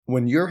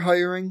When you're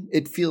hiring,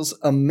 it feels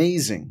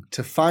amazing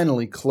to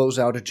finally close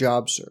out a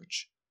job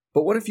search.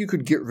 But what if you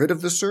could get rid of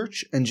the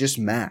search and just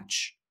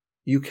match?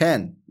 You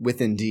can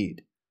with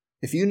Indeed.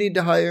 If you need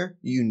to hire,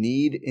 you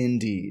need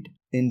Indeed.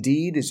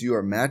 Indeed is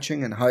your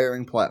matching and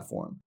hiring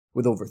platform.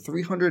 With over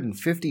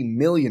 350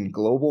 million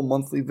global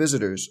monthly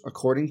visitors,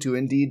 according to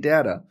Indeed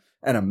data,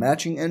 and a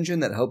matching engine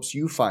that helps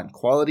you find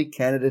quality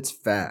candidates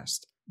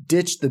fast.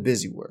 Ditch the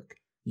busy work.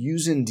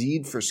 Use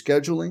Indeed for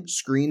scheduling,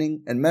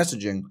 screening, and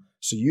messaging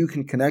so you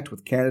can connect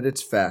with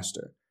candidates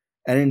faster.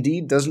 And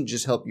Indeed doesn't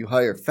just help you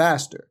hire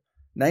faster.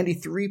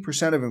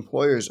 93% of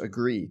employers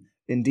agree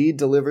Indeed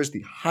delivers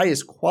the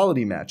highest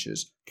quality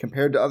matches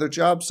compared to other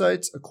job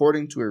sites,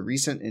 according to a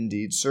recent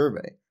Indeed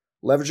survey.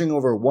 Leveraging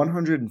over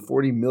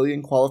 140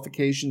 million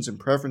qualifications and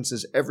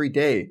preferences every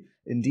day,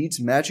 Indeed's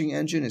matching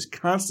engine is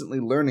constantly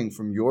learning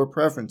from your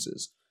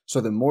preferences, so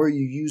the more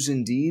you use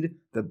Indeed,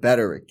 the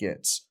better it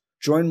gets.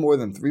 Join more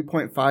than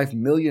 3.5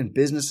 million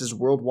businesses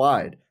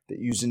worldwide that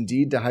use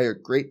Indeed to hire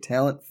great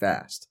talent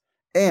fast.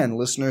 And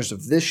listeners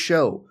of this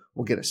show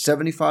will get a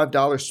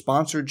 $75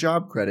 sponsored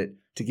job credit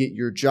to get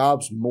your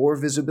jobs more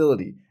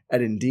visibility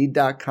at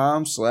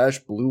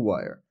Indeed.com/Blue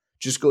Wire.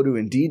 Just go to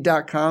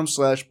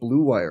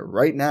Indeed.com/Blue Wire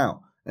right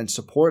now and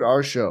support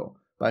our show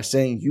by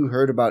saying you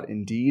heard about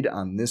Indeed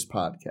on this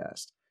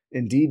podcast.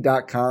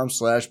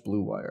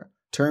 Indeed.com/Blue Wire.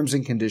 Terms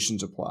and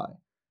conditions apply.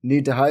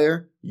 Need to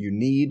hire? You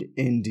need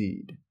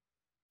Indeed.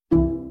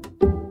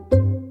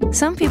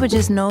 Some people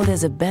just know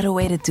there's a better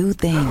way to do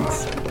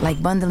things,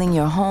 like bundling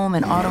your home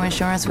and auto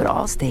insurance with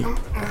Allstate,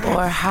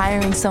 or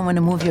hiring someone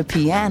to move your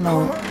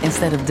piano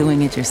instead of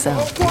doing it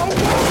yourself.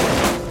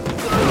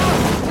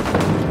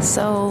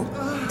 So,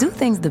 do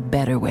things the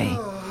better way.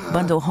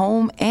 Bundle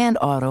home and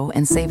auto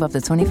and save up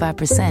to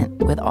 25%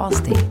 with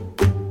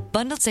Allstate.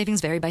 Bundled savings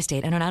vary by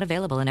state and are not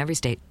available in every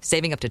state.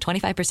 Saving up to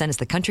 25% is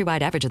the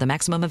countrywide average of the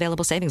maximum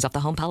available savings off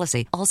the home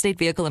policy. Allstate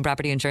Vehicle and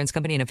Property Insurance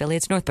Company and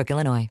Affiliates, Northbrook,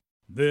 Illinois.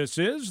 This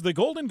is the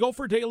Golden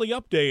Gopher Daily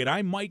Update.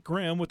 I'm Mike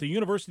Grimm with the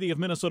University of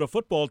Minnesota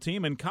football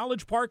team in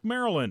College Park,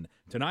 Maryland.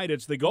 Tonight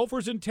it's the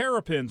Gophers and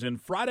Terrapins in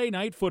Friday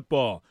Night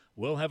Football.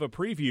 We'll have a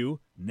preview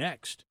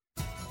next.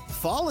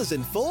 Fall is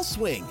in full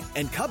swing,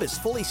 and Cub is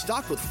fully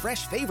stocked with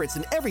fresh favorites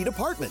in every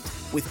department.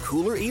 With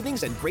cooler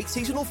evenings and great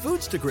seasonal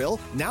foods to grill,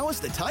 now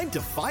is the time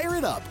to fire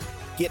it up.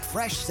 Get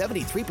fresh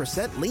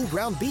 73% lean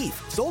ground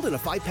beef, sold in a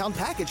 5-pound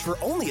package for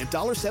only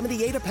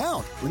 $1.78 a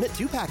pound. Limit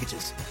 2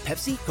 packages.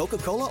 Pepsi,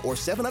 Coca-Cola, or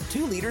 7-Up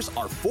 2 liters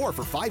are 4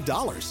 for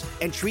 $5.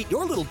 And treat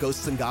your little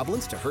ghosts and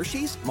goblins to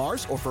Hershey's,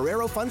 Mars, or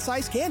Ferrero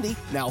Fun-Size Candy,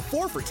 now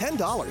 4 for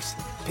 $10.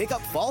 Pick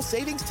up fall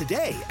savings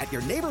today at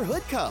your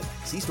neighborhood Cub.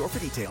 See store for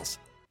details.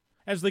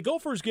 As the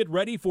Gophers get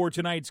ready for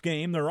tonight's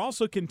game, they're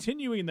also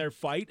continuing their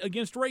fight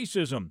against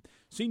racism.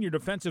 Senior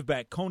defensive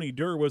back Coney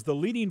Durr was the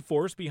leading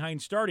force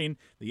behind starting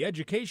the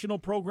educational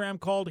program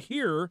called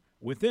Here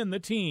within the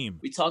team.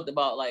 We talked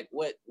about like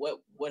what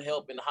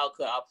helped and how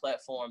could our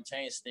platform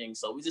change things.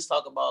 So we just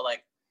talk about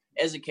like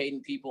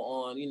educating people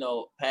on,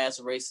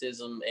 past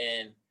racism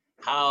and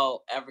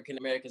how African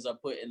Americans are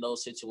put in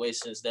those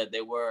situations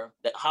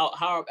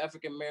how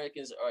African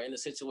Americans are in the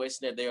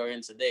situation that they are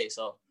in today.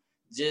 So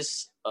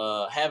just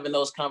having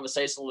those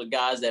conversations with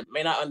guys that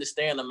may not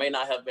understand or may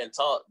not have been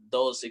taught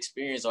those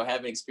experiences or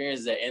haven't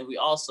experienced that. And we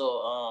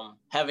also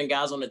having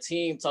guys on the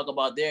team talk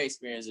about their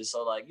experiences.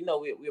 So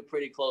we're a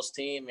pretty close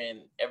team, and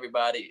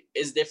everybody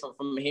is different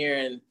from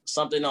hearing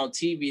something on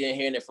TV than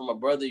hearing it from a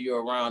brother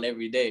you're around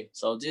every day.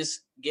 So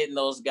just getting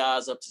those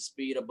guys up to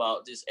speed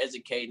about just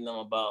educating them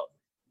about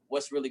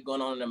what's really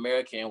going on in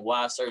America and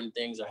why certain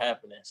things are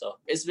happening. So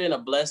it's been a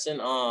blessing.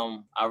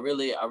 I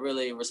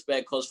really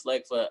respect Coach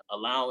Fleck for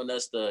allowing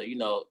us to,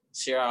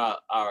 share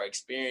our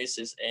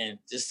experiences and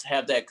just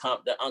have the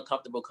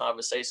uncomfortable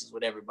conversations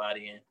with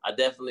everybody. And I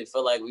definitely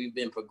feel like we've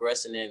been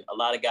progressing, and a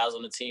lot of guys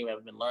on the team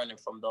have been learning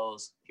from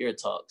those Here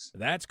talks.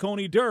 That's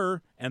Coney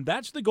Durr, and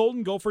that's the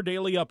Golden Gopher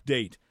Daily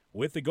Update.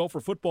 With the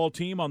Gopher football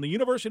team on the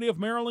University of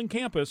Maryland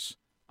campus,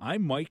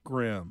 I'm Mike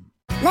Grimm.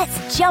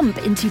 Let's jump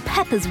into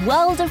Peppa's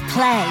world of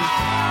play.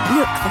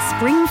 Look for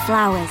spring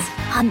flowers,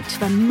 hunt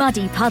for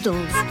muddy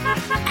puddles,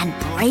 and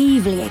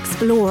bravely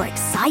explore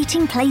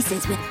exciting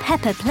places with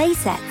Peppa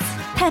playsets.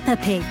 Peppa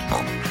Pig,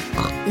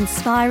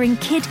 inspiring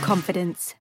kid confidence.